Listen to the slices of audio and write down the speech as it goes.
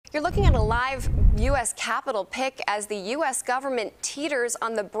You're looking at a live U.S. Capitol pic as the U.S. government teeters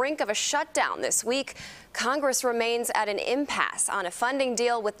on the brink of a shutdown this week. Congress remains at an impasse on a funding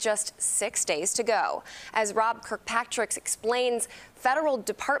deal with just 6 days to go. As Rob Kirkpatrick explains, federal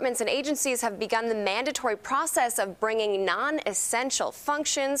departments and agencies have begun the mandatory process of bringing non-essential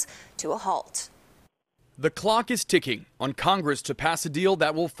functions to a halt. The clock is ticking on Congress to pass a deal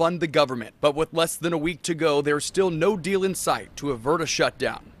that will fund the government. But with less than a week to go, there's still no deal in sight to avert a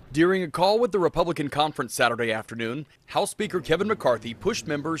shutdown. During a call with the Republican conference Saturday afternoon, House Speaker Kevin McCarthy pushed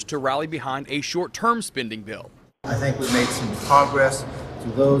members to rally behind a short-term spending bill. I think we've made some progress to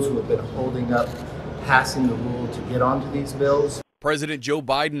those who have been holding up passing the rule to get onto these bills. President Joe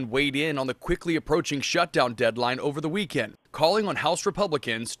Biden weighed in on the quickly approaching shutdown deadline over the weekend, calling on House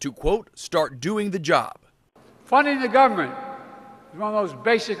Republicans to, quote, start doing the job. Funding the government is one of those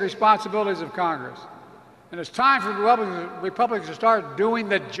basic responsibilities of Congress. And it's time for Republicans to start doing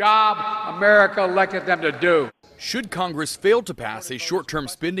the job America elected them to do. Should Congress fail to pass a short-term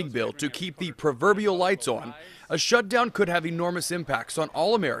spending bill to keep the proverbial lights on, a shutdown could have enormous impacts on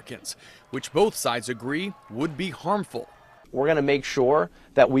all Americans, which both sides agree would be harmful. We're going to make sure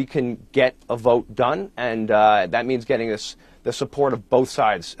that we can get a vote done, and that means getting the support of both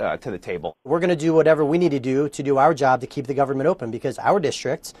sides to the table. We're going to do whatever we need to do our job to keep the government open, because our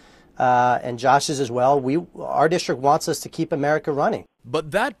districts, and Josh's as well, our district wants us to keep America running.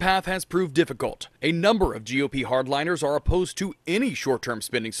 But that path has proved difficult. A number of GOP hardliners are opposed to any short-term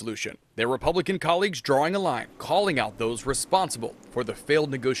spending solution. Their Republican colleagues drawing a line, calling out those responsible for the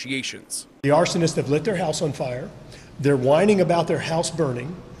failed negotiations. The arsonists have lit their house on fire. They're whining about their house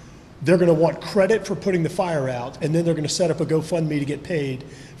burning. They're going to want credit for putting the fire out, and then they're going to set up a GoFundMe to get paid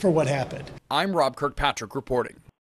for what happened. I'm Rob Kirkpatrick reporting.